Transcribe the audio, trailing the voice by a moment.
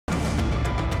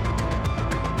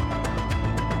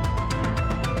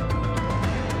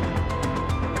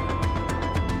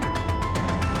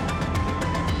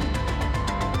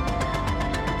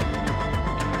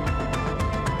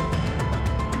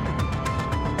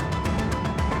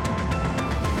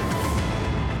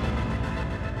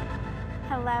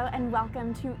and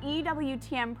welcome to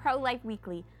EWTN Pro-Life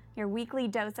Weekly, your weekly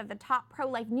dose of the top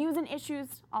pro-life news and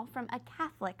issues, all from a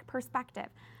Catholic perspective.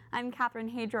 I'm Catherine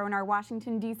Hadro in our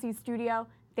Washington, D.C. studio.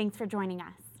 Thanks for joining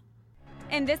us.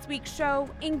 In this week's show,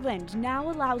 England now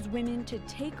allows women to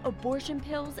take abortion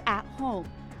pills at home.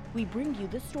 We bring you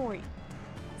the story.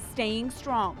 Staying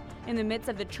strong in the midst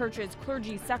of the church's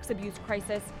clergy sex abuse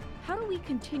crisis, how do we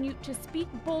continue to speak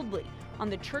boldly on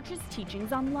the church's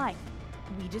teachings on life?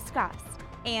 We discuss.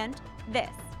 And this.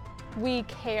 We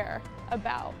care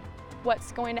about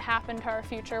what's going to happen to our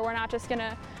future. We're not just going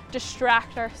to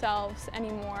distract ourselves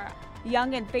anymore.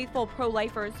 Young and faithful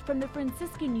pro-lifers from the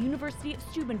Franciscan University of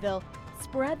Steubenville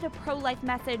spread the pro-life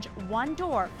message one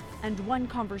door and one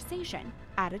conversation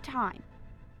at a time.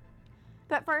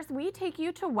 But first, we take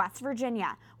you to West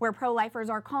Virginia, where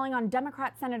pro-lifers are calling on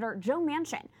Democratic Senator Joe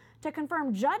Manchin to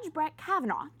confirm Judge Brett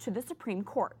Kavanaugh to the Supreme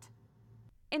Court.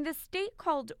 In the state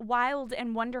called Wild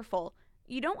and Wonderful,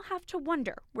 you don't have to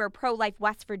wonder where pro-life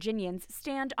West Virginians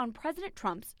stand on President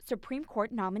Trump's Supreme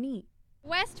Court nominee.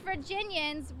 West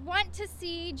Virginians want to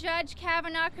see Judge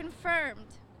Kavanaugh confirmed.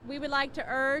 We would like to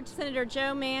urge Senator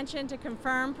Joe Manchin to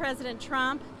confirm President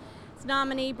Trump's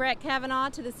nominee Brett Kavanaugh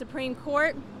to the Supreme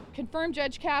Court. Confirm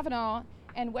Judge Kavanaugh,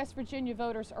 and West Virginia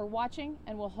voters are watching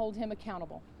and will hold him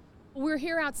accountable. We're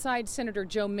here outside Senator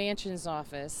Joe Manchin's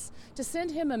office to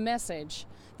send him a message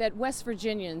that West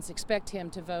Virginians expect him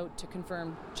to vote to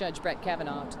confirm Judge Brett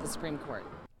Kavanaugh to the Supreme Court.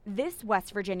 This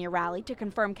West Virginia rally to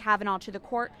confirm Kavanaugh to the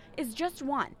court is just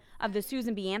one of the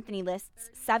Susan B. Anthony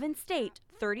List's 7-state,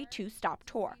 32-stop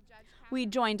tour. We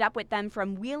joined up with them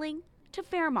from Wheeling to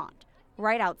Fairmont,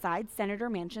 right outside Senator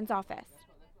Manchin's office.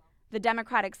 The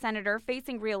Democratic senator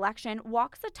facing re-election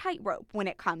walks a tightrope when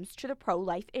it comes to the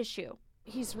pro-life issue.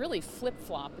 He's really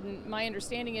flip-flop, and my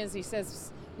understanding is he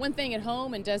says one thing at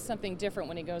home and does something different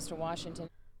when he goes to Washington.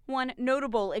 One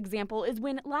notable example is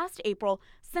when last April,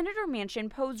 Senator Manchin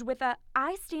posed with a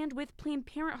 "I stand with Planned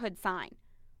Parenthood" sign.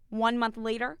 1 month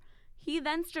later, he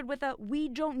then stood with a "We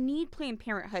don't need Planned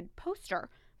Parenthood" poster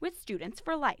with Students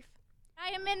for Life. I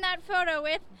am in that photo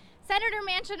with Senator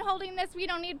Manchin holding this "We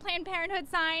don't need Planned Parenthood"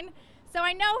 sign, so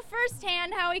I know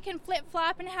firsthand how he can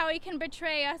flip-flop and how he can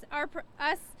betray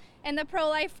us and the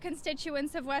pro-life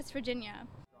constituents of West Virginia.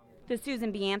 The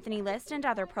Susan B. Anthony List and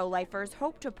other pro-lifers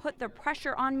hope to put the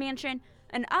pressure on Manchin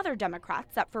and other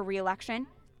Democrats up for re-election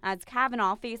as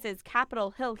Kavanaugh faces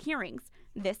Capitol Hill hearings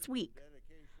this week.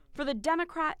 For the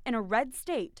Democrat in a red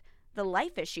state, the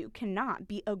life issue cannot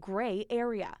be a gray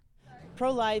area.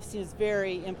 Pro-life is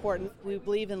very important. We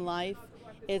believe in life.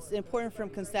 It's important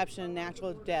from conception and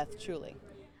natural death, truly.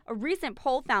 A recent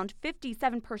poll found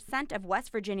 57% of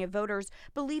West Virginia voters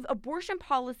believe abortion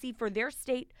policy for their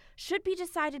state should be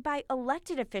decided by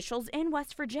elected officials in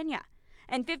West Virginia.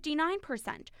 And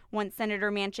 59% want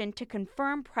Senator Manchin to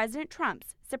confirm President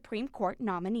Trump's Supreme Court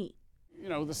nominee. You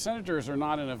know, the senators are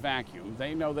not in a vacuum.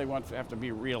 They know they have to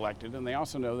be reelected, and they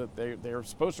also know that they're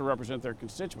supposed to represent their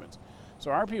constituents.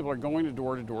 So our people are going to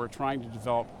door trying to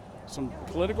develop some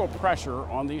political pressure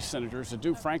on these senators to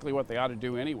do, frankly, what they ought to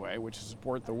do anyway, which is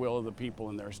support the will of the people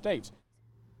in their states.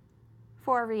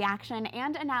 For reaction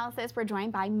and analysis, we're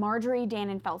joined by Marjorie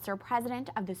Dannenfelser,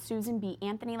 president of the Susan B.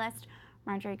 Anthony List.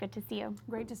 Marjorie, good to see you.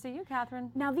 Great to see you,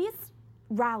 Catherine. Now, these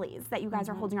rallies that you guys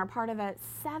are holding are part of a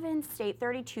 7-state,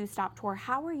 32-stop tour.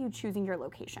 How are you choosing your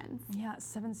locations? Yeah,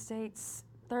 7 states,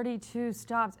 32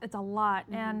 stops. It's a lot.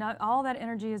 And all that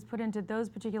energy is put into those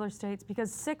particular states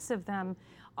because 6 of them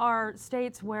are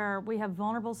states where we have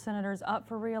vulnerable senators up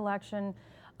for re-election.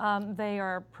 They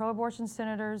are pro-abortion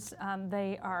senators.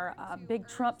 They are big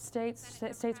Trump states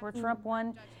where Trump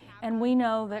won. And we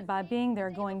know that by being there,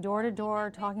 going door to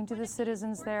door, talking to the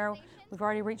citizens there, we've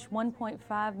already reached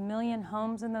 1.5 million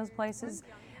homes in those places,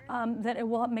 that it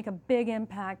will make a big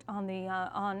impact on the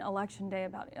on Election Day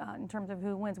in terms of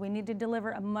who wins. We need to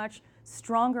deliver a much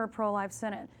stronger pro-life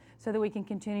Senate so that we can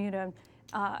continue to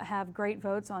have great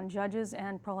votes on judges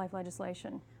and pro-life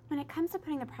legislation. When it comes to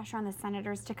putting the pressure on the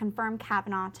senators to confirm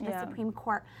Kavanaugh to the Supreme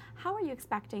Court, how are you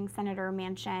expecting Senator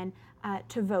Manchin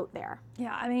to vote there?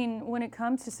 Yeah, I mean, when it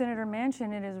comes to Senator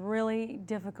Manchin, it is really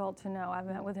difficult to know. I've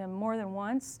met with him more than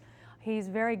once. He's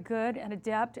very good and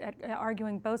adept at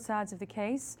arguing both sides of the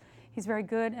case. He's very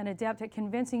good and adept at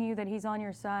convincing you that he's on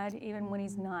your side even when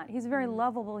he's not. He's a very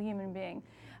lovable human being.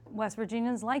 West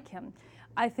Virginians like him.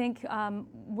 I think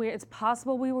it's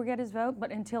possible we will get his vote,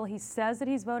 but until he says that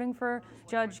he's voting for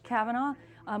Judge Kavanaugh,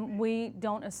 we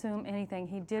don't assume anything.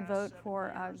 He did vote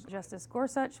for Justice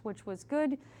Gorsuch, which was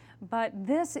good, but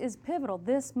this is pivotal,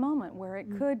 this moment where it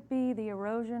could be the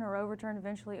erosion or overturn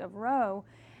eventually of Roe.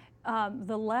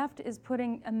 the left is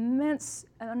putting immense,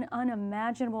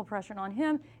 unimaginable pressure on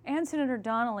him and Senator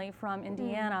Donnelly from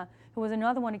Indiana, who was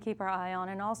another one to keep our eye on,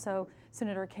 and also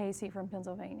Senator Casey from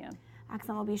Pennsylvania.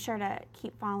 Excellent. We'll be sure to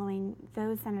keep following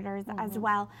those senators as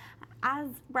well. As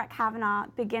Brett Kavanaugh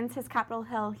begins his Capitol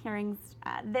Hill hearings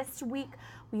this week,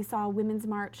 we saw Women's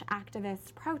March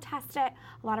activists protest it.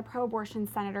 A lot of pro-abortion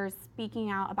senators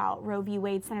speaking out about Roe v.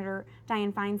 Wade. Senator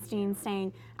Dianne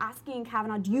Feinstein asking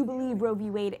Kavanaugh, do you believe Roe v.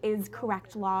 Wade is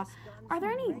correct law? Are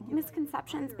there any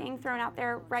misconceptions being thrown out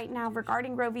there right now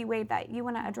regarding Roe v. Wade that you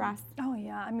want to address? Oh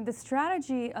yeah, I mean the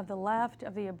strategy of the left,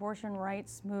 of the abortion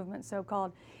rights movement,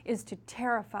 so-called, is to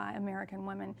terrify American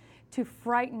women, to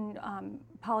frighten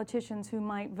politicians who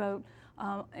might vote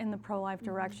in the pro-life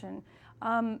direction.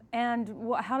 And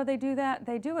how do they do that?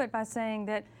 They do it by saying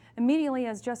that immediately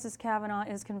as Justice Kavanaugh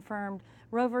is confirmed,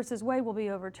 Roe versus Wade will be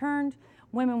overturned,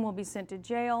 women will be sent to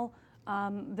jail,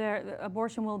 their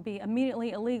abortion will be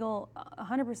immediately illegal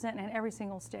 100% in every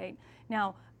single state.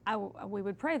 Now, we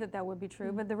would pray that that would be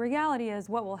true, but the reality is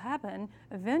what will happen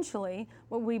eventually,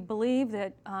 what we believe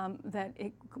that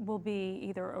it will be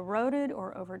either eroded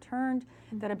or overturned,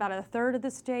 that about a third of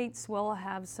the states will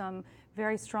have some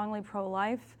very strongly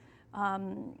pro-life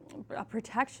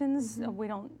protections. We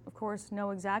don't, of course,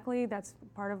 know exactly. That's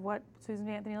part of what Susan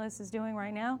B. Anthony List is doing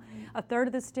right now. A third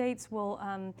of the states will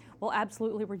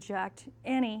absolutely reject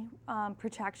any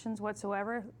protections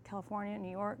whatsoever, California, New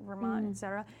York, Vermont,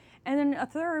 etc. And then a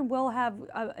third will have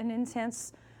an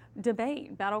intense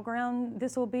debate, battleground.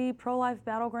 This will be pro-life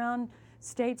battleground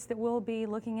states that we'll be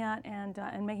looking at and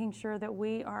making sure that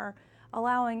we are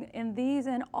allowing in these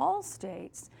and all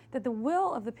states that the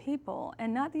will of the people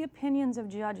and not the opinions of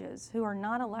judges who are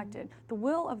not elected, the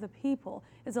will of the people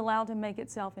is allowed to make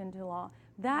itself into law.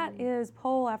 That is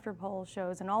poll after poll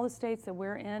shows in all the states that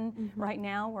we're in right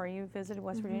now, where you visited,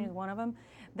 West Virginia is one of them.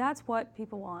 That's what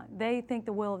people want. They think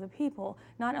the will of the people,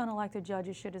 not unelected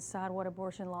judges, should decide what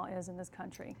abortion law is in this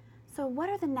country. So what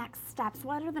are the next steps?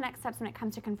 What are the next steps when it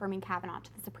comes to confirming Kavanaugh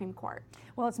to the Supreme Court?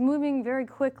 Well, it's moving very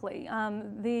quickly.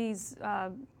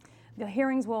 The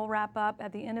hearings will wrap up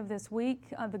at the end of this week.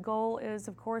 The goal is,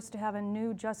 of course, to have a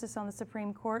new justice on the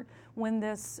Supreme Court when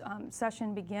this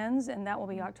session begins, and that will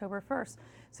be October 1st.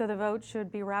 So the vote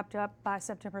should be wrapped up by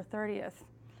September 30th.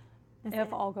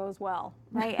 If all goes well.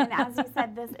 Right, and as you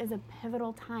said, this is a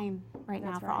pivotal time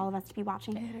now for all of us to be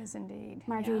watching. It is indeed.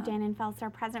 Marjorie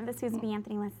Dannenfelser, President of the Susan B.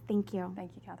 Anthony List, thank you. Thank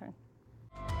you, Catherine.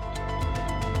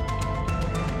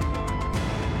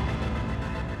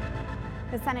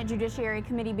 The Senate Judiciary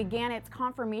Committee began its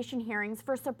confirmation hearings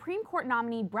for Supreme Court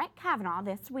nominee Brett Kavanaugh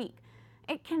this week.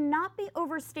 It cannot be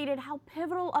overstated how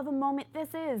pivotal of a moment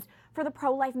this is for the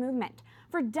pro-life movement.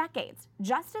 For decades,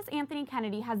 Justice Anthony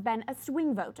Kennedy has been a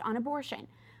swing vote on abortion.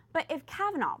 But if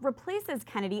Kavanaugh replaces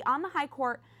Kennedy on the high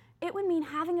court, it would mean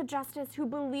having a justice who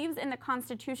believes in the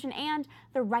Constitution and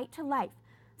the right to life.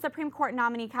 Supreme Court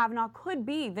nominee Kavanaugh could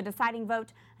be the deciding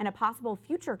vote in a possible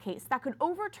future case that could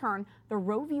overturn the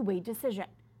Roe v. Wade decision.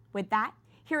 With that,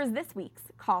 here is this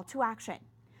week's call to action.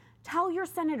 Tell your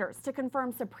senators to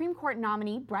confirm Supreme Court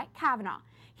nominee Brett Kavanaugh.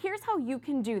 Here's how you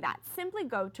can do that. Simply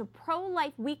go to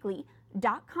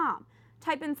prolifeweekly.com.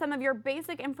 Type in some of your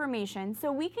basic information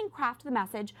so we can craft the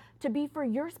message to be for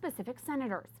your specific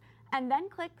senators. And then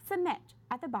click Submit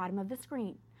at the bottom of the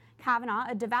screen. Kavanaugh,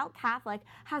 a devout Catholic,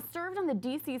 has served on the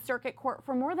D.C. Circuit Court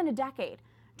for more than a decade.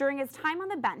 During his time on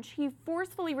the bench, he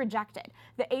forcefully rejected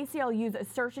the ACLU's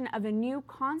assertion of a new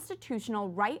constitutional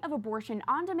right of abortion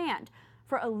on demand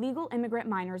for illegal immigrant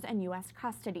minors in U.S.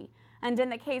 custody. And in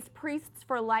the case Priests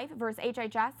for Life versus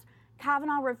HHS,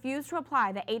 Kavanaugh refused to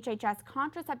apply the HHS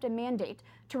contraceptive mandate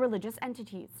to religious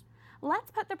entities.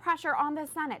 Let's put the pressure on the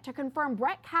Senate to confirm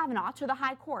Brett Kavanaugh to the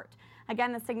High Court.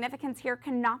 Again, the significance here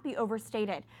cannot be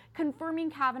overstated.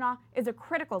 Confirming Kavanaugh is a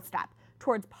critical step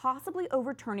towards possibly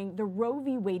overturning the Roe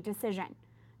v. Wade decision.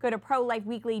 Go to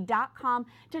prolifeweekly.com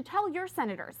to tell your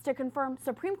senators to confirm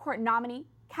Supreme Court nominee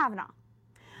Kavanaugh.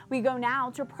 We go now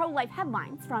to pro-life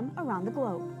headlines from around the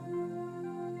globe.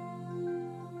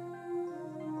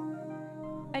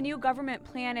 A new government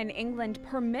plan in England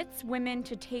permits women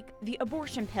to take the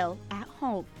abortion pill at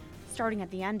home, starting at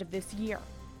the end of this year.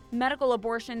 Medical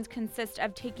abortions consist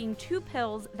of taking two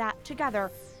pills that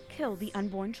together kill the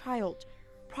unborn child.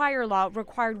 Prior law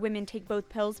required women take both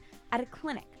pills at a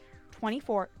clinic,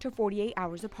 24 to 48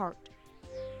 hours apart.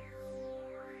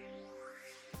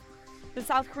 The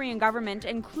South Korean government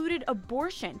included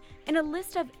abortion in a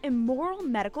list of immoral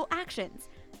medical actions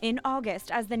in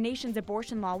August as the nation's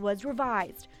abortion law was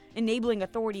revised, enabling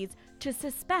authorities to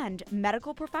suspend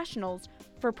medical professionals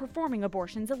for performing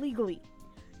abortions illegally.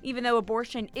 Even though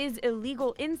abortion is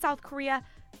illegal in South Korea,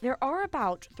 there are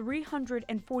about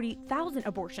 340,000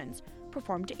 abortions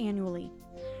performed annually.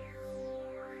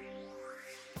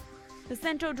 The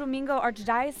Santo Domingo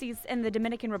Archdiocese in the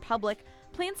Dominican Republic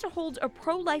plans to hold a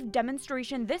pro-life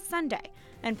demonstration this Sunday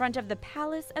in front of the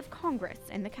Palace of Congress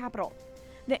in the capital.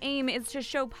 The aim is to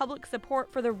show public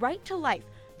support for the right to life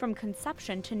from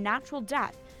conception to natural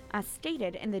death, as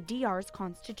stated in the DR's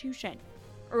constitution.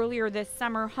 Earlier this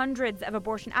summer, hundreds of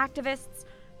abortion activists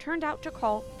turned out to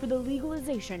call for the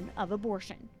legalization of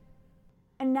abortion.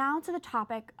 And now to the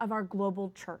topic of our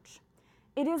global church.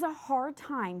 It is a hard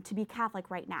time to be Catholic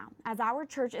right now, as our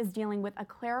church is dealing with a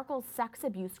clerical sex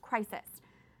abuse crisis.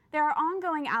 There are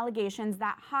ongoing allegations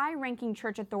that high-ranking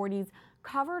church authorities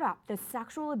covered up the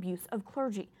sexual abuse of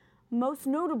clergy, most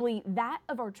notably that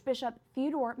of Archbishop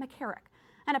Theodore McCarrick.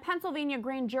 And a Pennsylvania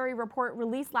grand jury report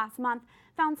released last month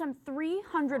found some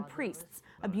 300 priests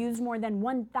abused more than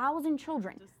 1,000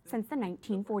 children since the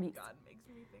 1940s.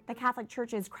 The Catholic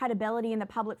Church's credibility in the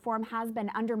public forum has been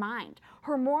undermined,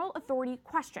 her moral authority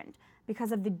questioned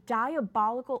because of the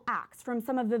diabolical acts from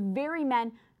some of the very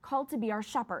men called to be our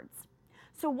shepherds.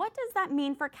 So what does that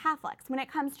mean for Catholics when it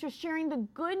comes to sharing the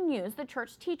good news the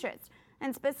Church teaches?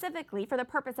 And specifically, for the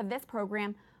purpose of this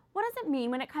program, what does it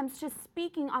mean when it comes to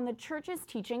speaking on the Church's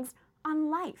teachings on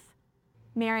life?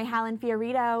 Mary Helen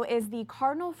FioRito is the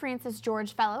Cardinal Francis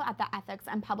George Fellow at the Ethics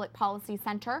and Public Policy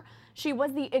Center. She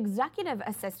was the executive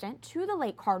assistant to the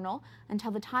late Cardinal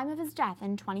until the time of his death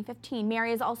in 2015.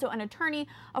 Mary is also an attorney,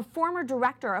 a former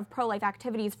director of pro-life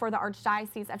activities for the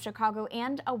Archdiocese of Chicago,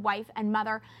 and a wife and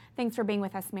mother. Thanks for being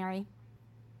with us, Mary.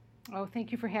 Oh,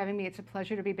 thank you for having me. It's a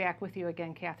pleasure to be back with you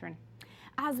again, Catherine.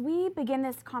 As we begin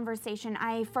this conversation,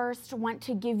 I first want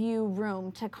to give you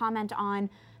room to comment on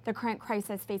the current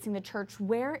crisis facing the church.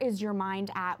 Where is your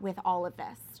mind at with all of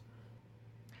this?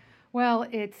 Well,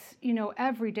 it's,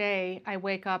 every day I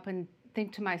wake up and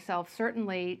think to myself,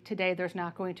 certainly today there's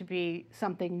not going to be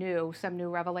something new, some new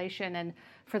revelation. And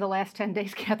for the last 10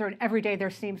 days, Catherine, every day there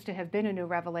seems to have been a new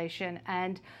revelation.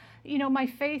 And, my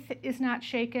faith is not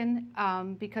shaken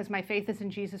because my faith is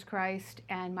in Jesus Christ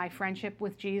and my friendship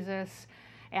with Jesus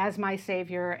as my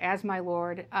Savior, as my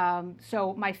Lord.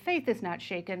 So my faith is not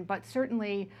shaken, but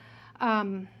certainly,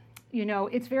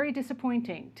 it's very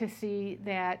disappointing to see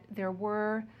that there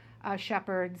were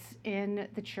shepherds in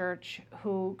the church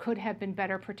who could have been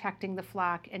better protecting the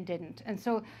flock and didn't. And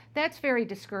so that's very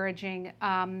discouraging.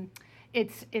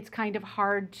 It's kind of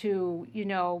hard to,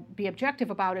 be objective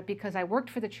about it because I worked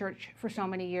for the church for so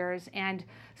many years and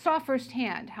saw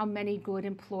firsthand how many good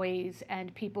employees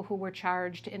and people who were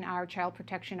charged in our child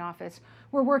protection office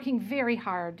were working very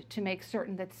hard to make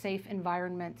certain that safe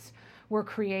environments were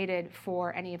created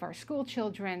for any of our school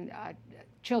children,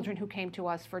 children who came to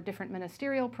us for different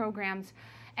ministerial programs,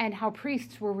 and how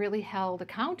priests were really held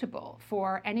accountable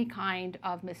for any kind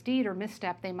of misdeed or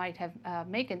misstep they might have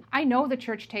made. I know the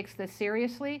church takes this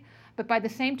seriously, but by the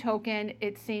same token,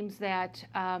 it seems that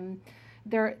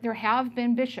there have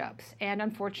been bishops and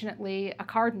unfortunately a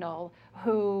cardinal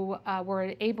who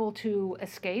were able to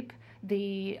escape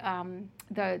the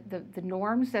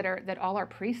norms that all our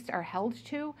priests are held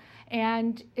to,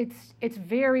 and it's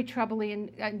very troubling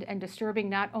and disturbing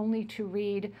not only to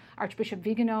read Archbishop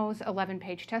Vigano's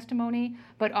 11-page testimony,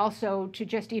 but also to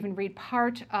just even read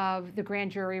part of the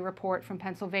grand jury report from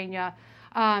Pennsylvania.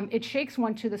 It shakes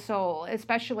one to the soul,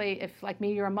 especially if, like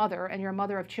me, you're a mother and you're a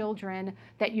mother of children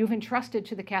that you've entrusted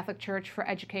to the Catholic Church for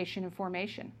education and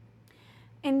formation.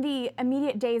 In the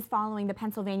immediate days following the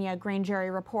Pennsylvania grand jury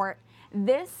report,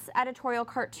 this editorial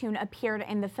cartoon appeared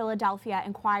in the Philadelphia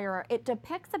Inquirer. It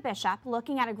depicts a bishop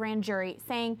looking at a grand jury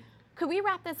saying, "Could we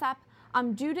wrap this up?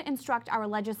 I'm due to instruct our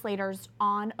legislators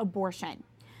on abortion."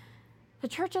 The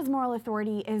church's moral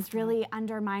authority is really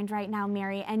undermined right now,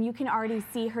 Mary, and you can already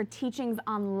see her teachings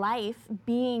on life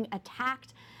being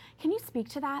attacked. Can you speak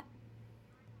to that?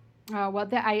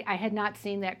 I had not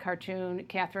seen that cartoon,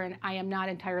 Catherine. I am not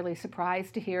entirely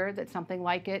surprised to hear that something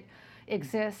like it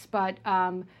exists, but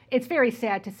it's very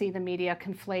sad to see the media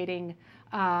conflating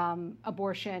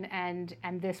abortion and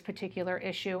this particular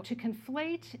issue. To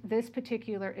conflate this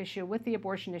particular issue with the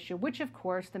abortion issue, which of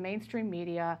course the mainstream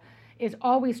media is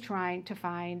always trying to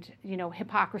find,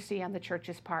 hypocrisy on the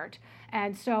church's part.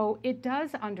 And so it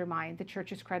does undermine the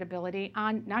church's credibility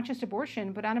on not just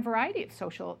abortion, but on a variety of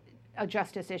social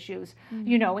justice issues,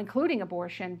 including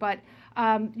abortion. But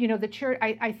You know, the church,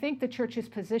 I think the church's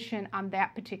position on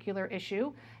that particular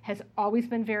issue has always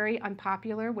been very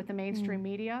unpopular with the mainstream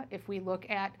media. If we look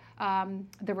at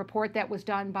the report that was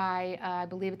done by, I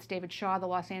believe it's David Shaw, the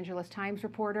Los Angeles Times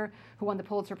reporter, who won the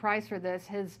Pulitzer Prize for this,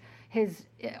 his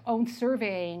own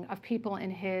surveying of people in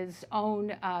his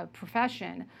own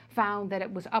profession found that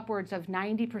it was upwards of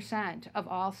 90% of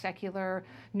all secular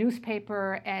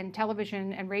newspaper and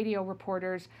television and radio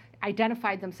reporters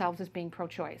identified themselves as being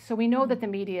pro-choice. So we know that the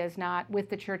media is not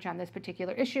with the church on this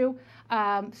particular issue.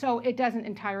 So it doesn't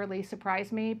entirely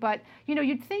surprise me. But, you know,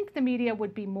 you'd think the media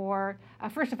would be more,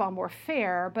 first of all, more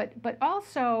fair, but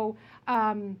also,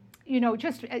 you know,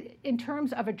 just in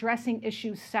terms of addressing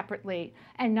issues separately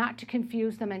and not to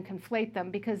confuse them and conflate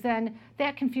them, because then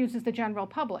that confuses the general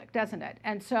public, doesn't it?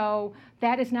 And so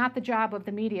that is not the job of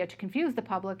the media, to confuse the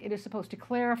public. It is supposed to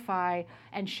clarify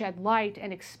and shed light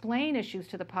and explain issues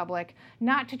to the public,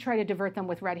 not to try to divert them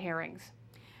with red herrings.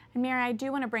 And Mary, I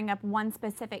do want to bring up one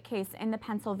specific case in the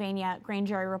Pennsylvania grand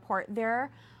jury report.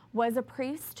 There was a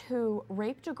priest who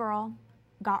raped a girl,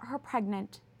 got her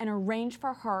pregnant, and arranged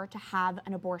for her to have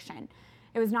an abortion.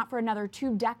 It was not for another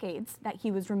 2 decades that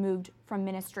he was removed from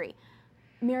ministry.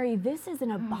 Mary, this is an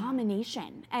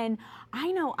abomination. And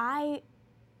I know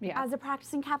as a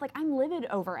practicing Catholic, I'm livid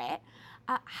over it.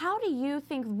 How do you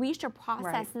think we should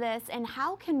process this, and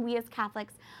how can we as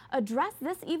Catholics address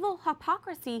this evil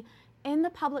hypocrisy in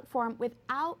the public forum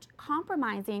without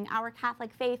compromising our Catholic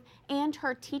faith and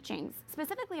her teachings,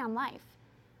 specifically on life?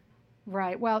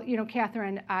 Right. Well, you know,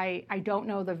 Catherine, I don't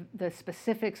know the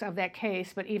specifics of that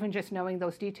case, but even just knowing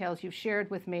those details you've shared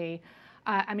with me,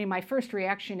 I mean, my first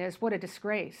reaction is, what a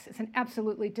disgrace. It's an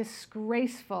absolutely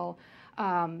disgraceful,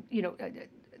 you know,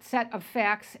 set of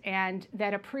facts, and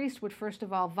that a priest would first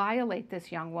of all violate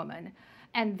this young woman,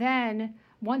 and then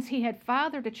once he had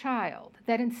fathered a child,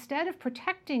 that instead of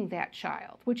protecting that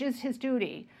child, which is his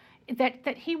duty,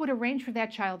 that he would arrange for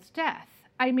that child's death.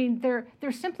 I mean, there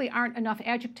simply aren't enough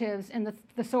adjectives in the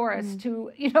thesaurus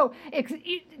to, you know,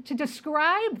 to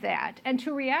describe that and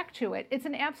to react to it. It's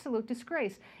an absolute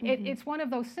disgrace. It's one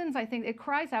of those sins, I think, it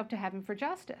cries out to heaven for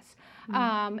justice.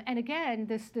 And again,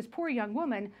 this poor young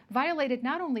woman violated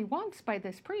not only once by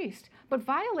this priest, but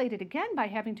violated again by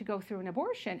having to go through an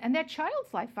abortion, and that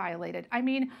child's life violated. I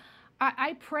mean,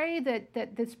 I pray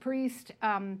that this priest,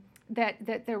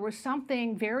 that there was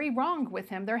something very wrong with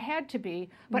him. There had to be,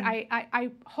 but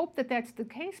I hope that that's the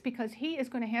case, because he is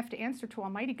going to have to answer to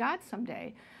Almighty God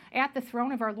someday at the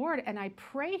throne of our Lord. And I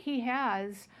pray he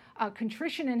has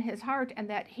contrition in his heart, and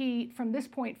that he, from this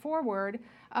point forward,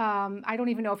 I don't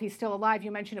even know if he's still alive.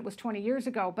 You mentioned it was 20 years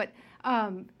ago, but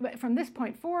from this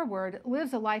point forward,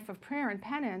 lives a life of prayer and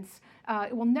penance.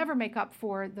 It will never make up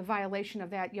for the violation of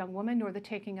that young woman nor the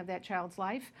taking of that child's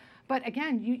life. But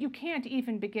again, you can't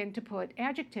even begin to put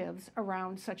adjectives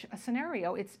around such a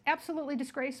scenario. It's absolutely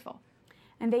disgraceful.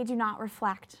 And they do not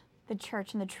reflect the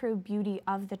church and the true beauty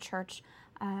of the church,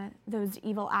 those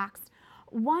evil acts.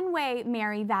 One way,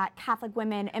 Mary, that Catholic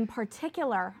women in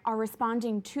particular are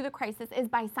responding to the crisis is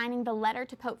by signing the letter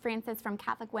to Pope Francis from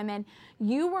Catholic women.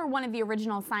 You were one of the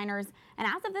original signers, and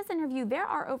as of this interview, there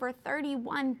are over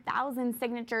 31,000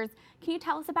 signatures. Can you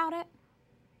tell us about it?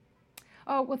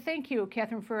 Oh, well, thank you,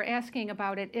 Catherine, for asking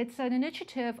about it. It's an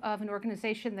initiative of an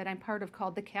organization that I'm part of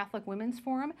called the Catholic Women's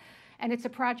Forum, and it's a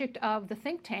project of the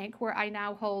think tank where I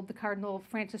now hold the Cardinal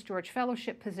Francis George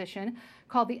Fellowship position,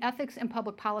 called the Ethics and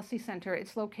Public Policy Center.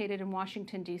 It's located in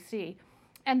Washington, D.C.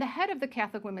 And the head of the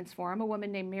Catholic Women's Forum, a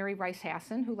woman named Mary Rice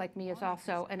Hassan, who like me is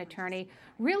also an attorney,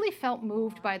 really felt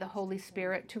moved by the Holy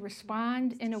Spirit to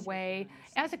respond in a way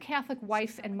as a Catholic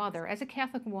wife and mother, as a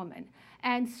Catholic woman.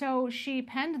 And so she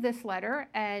penned this letter,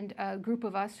 and a group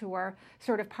of us who are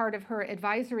sort of part of her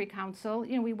advisory council,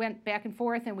 you know, we went back and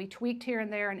forth and we tweaked here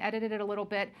and there and edited it a little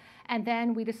bit, and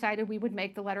then we decided we would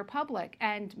make the letter public.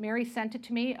 And Mary sent it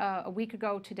to me a week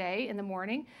ago today in the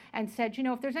morning and said, you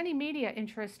know, if there's any media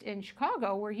interest in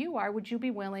Chicago where you are, would you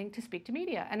be willing to speak to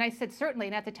media? And I said, certainly.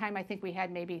 And at the time, I think we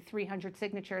had maybe 300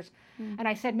 signatures. And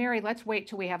I said, Mary, let's wait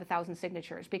till we have 1,000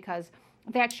 signatures, because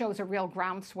that shows a real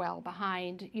groundswell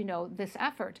behind, you know, this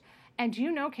effort. And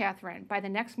you know, Catherine, by the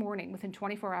next morning, within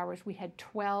 24 hours, we had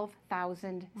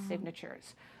 12,000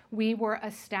 signatures. We were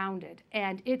astounded,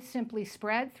 and it simply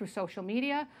spread through social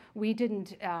media. We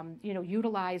didn't, you know,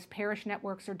 utilize parish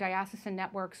networks or diocesan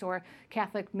networks or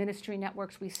Catholic ministry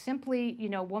networks. We simply, you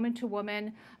know, woman to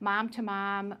woman, mom to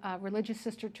mom, religious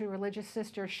sister to religious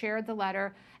sister, shared the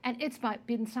letter, and it's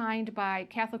been signed by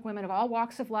Catholic women of all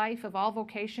walks of life, of all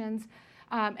vocations.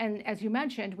 And as you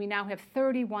mentioned, we now have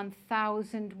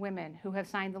 31,000 women who have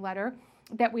signed the letter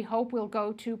that we hope will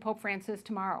go to Pope Francis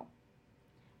tomorrow.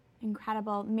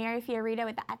 Incredible. Mary FioRito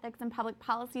at the Ethics and Public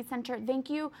Policy Center, thank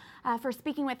you for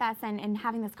speaking with us and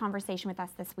having this conversation with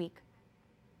us this week.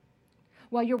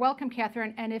 Well, you're welcome,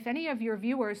 Catherine. And if any of your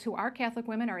viewers who are Catholic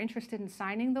women are interested in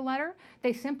signing the letter,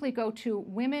 they simply go to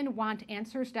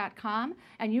womenwantanswers.com,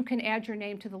 and you can add your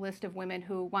name to the list of women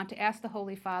who want to ask the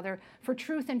Holy Father for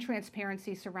truth and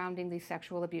transparency surrounding these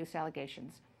sexual abuse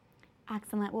allegations.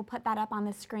 Excellent. We'll put that up on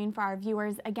the screen for our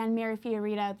viewers. Again, Mary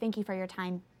FioRito, thank you for your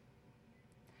time.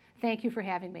 Thank you for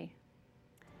having me.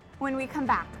 When we come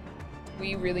back,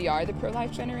 we really are the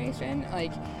pro-life generation.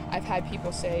 Like, I've had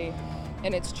people say,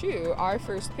 and it's true, our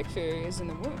first picture is in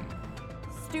the womb.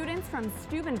 Students from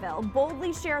Steubenville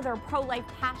boldly share their pro-life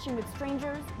passion with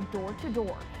strangers door to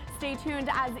door. Stay tuned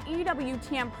as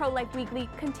EWTN Pro-Life Weekly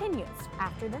continues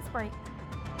after this break.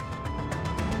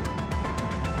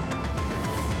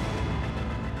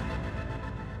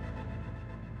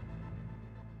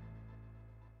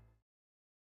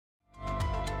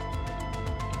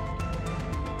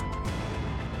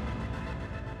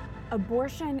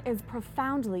 Abortion is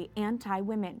profoundly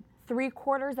anti-women.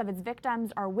 3/4 of its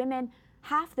victims are women,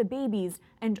 half the babies,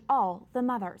 and all the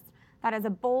mothers. That is a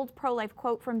bold pro-life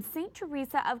quote from St.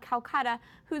 Teresa of Calcutta,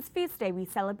 whose feast day we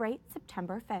celebrate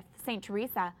September 5th. St.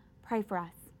 Teresa, pray for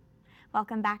us.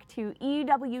 Welcome back to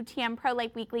EWTN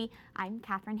Pro-Life Weekly. I'm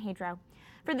Catherine Hadro.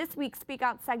 For this week's Speak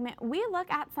Out segment, we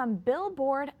look at some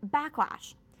billboard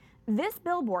backlash. This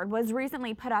billboard was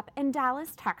recently put up in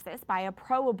Dallas, Texas by a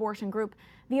pro-abortion group,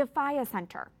 the Afia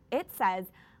Center. It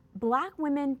says, "Black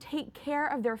women take care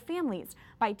of their families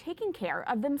by taking care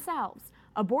of themselves.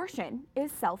 Abortion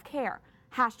is self-care.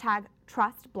 Hashtag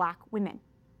trust Black women."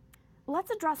 Let's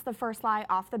address the first lie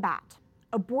off the bat.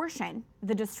 Abortion,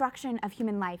 the destruction of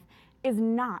human life, is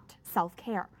not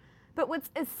self-care. But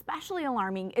what's especially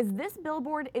alarming is this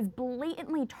billboard is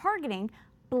blatantly targeting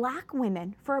Black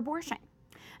women for abortion.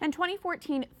 In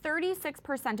 2014,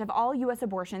 36% of all U.S.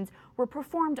 abortions were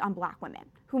performed on Black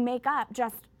women, who make up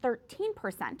just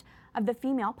 13% of the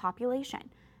female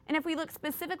population. And if we look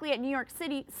specifically at New York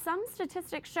City, some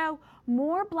statistics show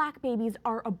more Black babies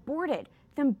are aborted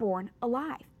than born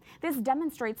alive. This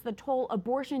demonstrates the toll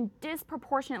abortion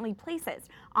disproportionately places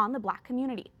on the Black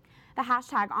community. The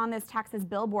hashtag on this Texas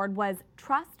billboard was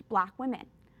 "Trust Black Women."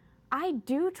 I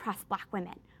do trust Black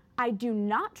women. I do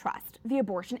not trust the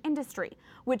abortion industry,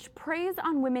 which preys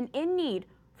on women in need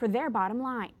for their bottom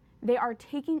line. They are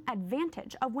taking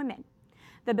advantage of women.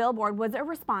 The billboard was a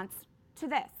response to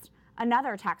this.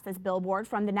 Another Texas billboard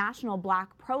from the National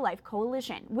Black Pro-Life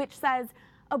Coalition, which says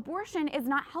abortion is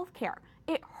not health care.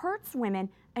 It hurts women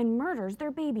and murders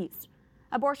their babies.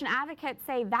 Abortion advocates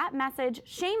say that message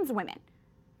shames women,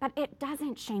 but it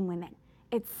doesn't shame women.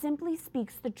 It simply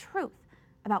speaks the truth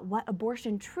about what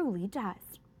abortion truly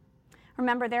does.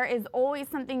 Remember, there is always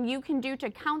something you can do to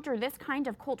counter this kind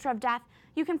of culture of death.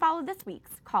 You can follow this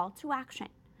week's call to action.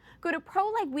 Go to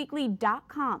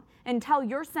prolifeweekly.com and tell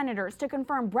your senators to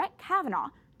confirm Brett Kavanaugh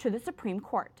to the Supreme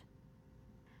Court.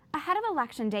 Ahead of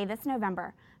Election Day this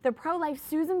November, the pro-life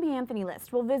Susan B. Anthony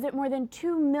list will visit more than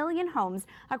 2 million homes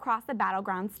across the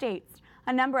battleground states.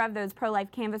 A number of those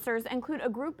pro-life canvassers include a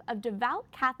group of devout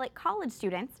Catholic college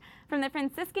students from the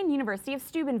Franciscan University of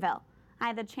Steubenville. I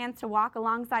had the chance to walk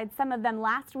alongside some of them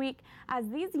last week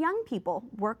as these young people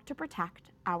work to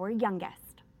protect our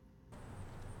youngest.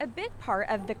 A big part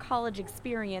of the college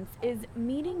experience is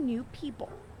meeting new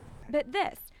people. But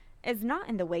this is not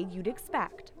in the way you'd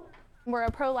expect. We're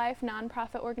a pro-life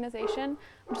nonprofit organization.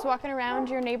 I'm just walking around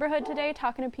your neighborhood today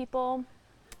talking to people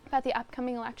about the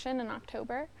upcoming election in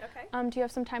October. Okay. Do you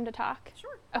have some time to talk?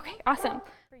 Sure. Okay, awesome.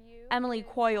 Emily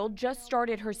Coyle just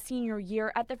started her senior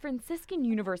year at the Franciscan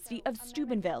University of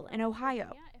Steubenville in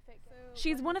Ohio.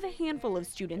 She's one of a handful of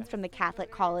students from the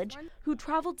Catholic college who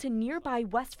traveled to nearby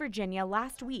West Virginia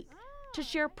last week to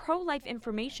share pro-life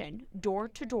information door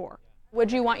to door. Would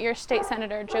you want your state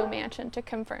senator, Joe Manchin, to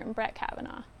confirm Brett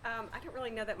Kavanaugh? I don't really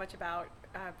know that much about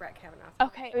Brett Kavanaugh.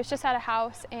 Okay, I was just at a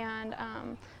house and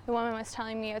the woman was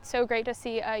telling me it's so great to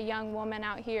see a young woman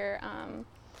out here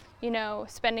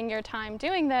spending your time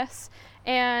doing this,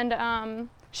 and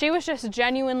she was just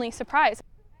genuinely surprised.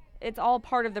 It's all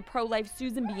part of the pro-life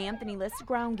Susan B. Anthony list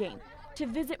ground game to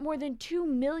visit more than 2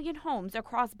 million homes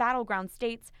across battleground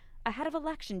states ahead of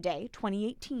Election Day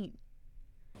 2018.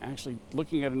 Actually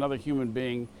looking at another human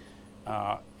being,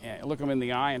 look them in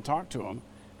the eye and talk to them,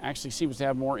 actually seems to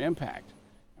have more impact.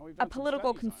 A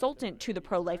political consultant to the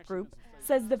pro-life group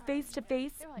says the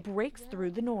face-to-face breaks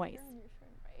through the noise.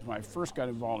 When I first got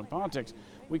involved in politics,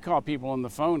 we called people on the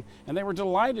phone and they were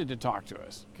delighted to talk to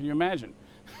us. Can you imagine?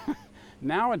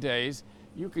 Nowadays,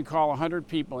 you can call 100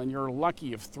 people and you're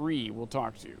lucky if 3 will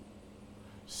talk to you.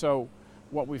 So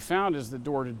what we found is the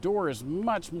door-to-door is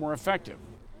much more effective.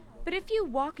 But if you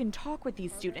walk and talk with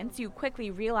these students, you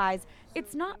quickly realize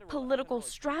it's not political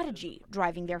strategy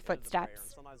driving their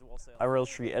footsteps. I really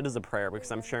treat it as a prayer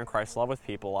because I'm sharing Christ's love with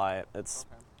people.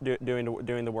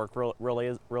 Doing the work really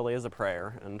is a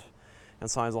prayer, and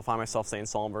sometimes I'll find myself saying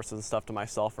psalm verses and stuff to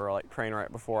myself, or like praying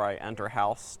right before I enter a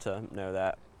house to know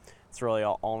that it's really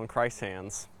all in Christ's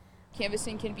hands.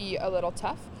 Canvassing can be a little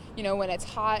tough, when it's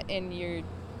hot and you're,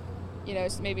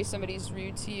 maybe somebody's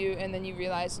rude to you, and then you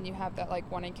realize and you have that like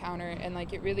one encounter, and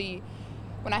like it really,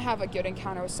 when I have a good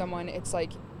encounter with someone, it's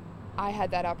like I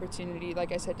had that opportunity,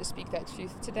 like I said, to speak that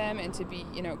truth to them and to be,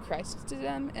 Christ to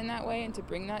them in that way and to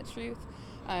bring that truth.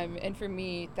 And for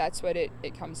me, that's what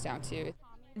it comes down to.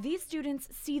 These students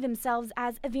see themselves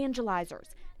as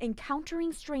evangelizers,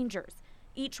 encountering strangers,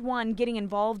 each one getting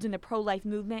involved in the pro-life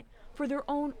movement for their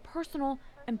own personal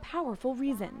and powerful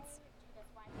reasons.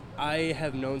 I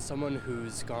have known someone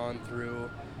who's gone through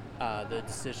the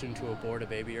decision to abort a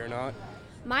baby or not.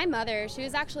 My mother, she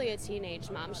was actually a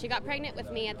teenage mom. She got pregnant with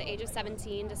me at the age of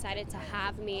 17, decided to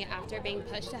have me after being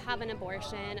pushed to have an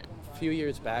abortion. A few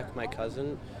years back, my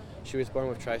cousin, she was born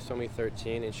with trisomy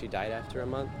 13 and she died after a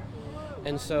month.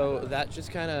 And so that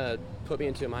just kind of put me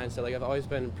into a mindset, like I've always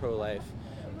been pro-life,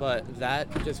 but that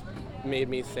just made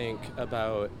me think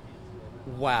about,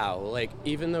 wow, like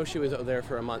even though she was there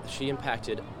for a month, she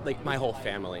impacted like my whole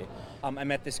family. I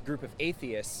met this group of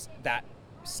atheists that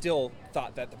still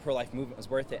thought that the pro-life movement was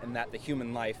worth it and that the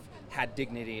human life had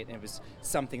dignity and it was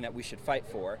something that we should fight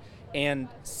for. And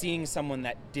seeing someone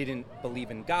that didn't believe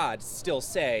in God still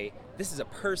say, this is a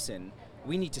person,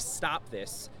 we need to stop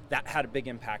this, that had a big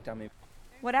impact on me.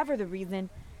 Whatever the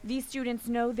reason, these students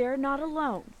know they're not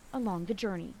alone along the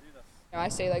journey. I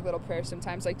say like little prayers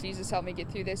sometimes, like, Jesus, help me get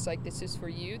through this, like this is for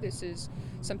you, this is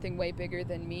something way bigger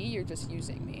than me, you're just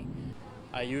using me.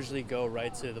 I usually go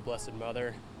right to the Blessed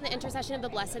Mother. The intercession of the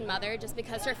Blessed Mother, just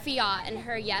because her fiat and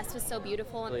her yes was so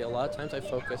beautiful. A lot of times I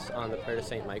focus on the prayer to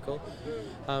St. Michael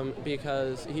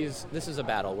because this is a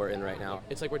battle we're in right now.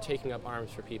 It's like we're taking up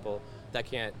arms for people that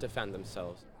can't defend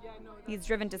themselves. These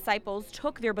driven disciples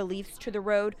took their beliefs to the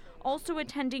road, also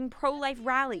attending pro-life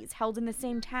rallies held in the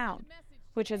same town,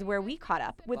 which is where we caught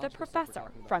up with a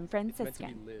professor from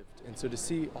Franciscan. And so to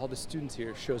see all the students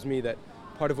here shows me that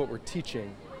part of what we're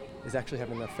teaching is actually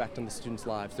having an effect on the students'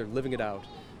 lives. They're living it out.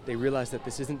 They realize that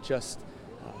this isn't just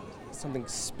something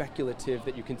speculative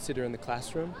that you consider in the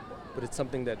classroom, but it's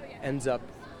something that ends up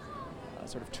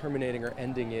sort of terminating or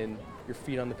ending in your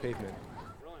feet on the pavement.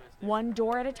 One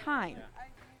door at a time.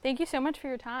 Thank you so much for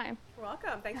your time. You're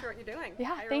welcome. Thanks for what you're doing.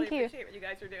 Yeah, I thank really you. appreciate what you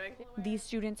guys are doing. These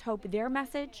students hope their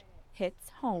message hits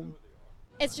home.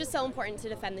 It's just so important to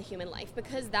defend the human life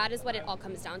because that is what it all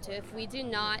comes down to. If we do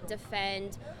not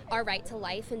defend our right to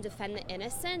life and defend the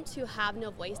innocent who have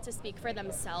no voice to speak for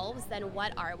themselves, then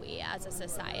what are we as a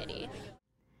society?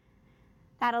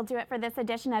 That'll do it for this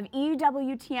edition of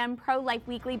EWTN Pro-Life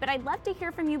Weekly, but I'd love to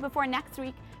hear from you before next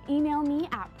week. Email me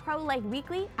at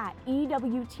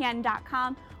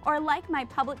prolifeweekly@ewtn.com or like my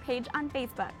public page on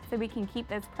Facebook so we can keep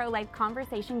this pro-life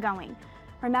conversation going.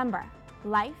 Remember,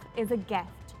 life is a gift.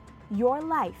 Your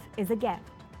life is a gift.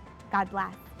 God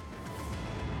bless.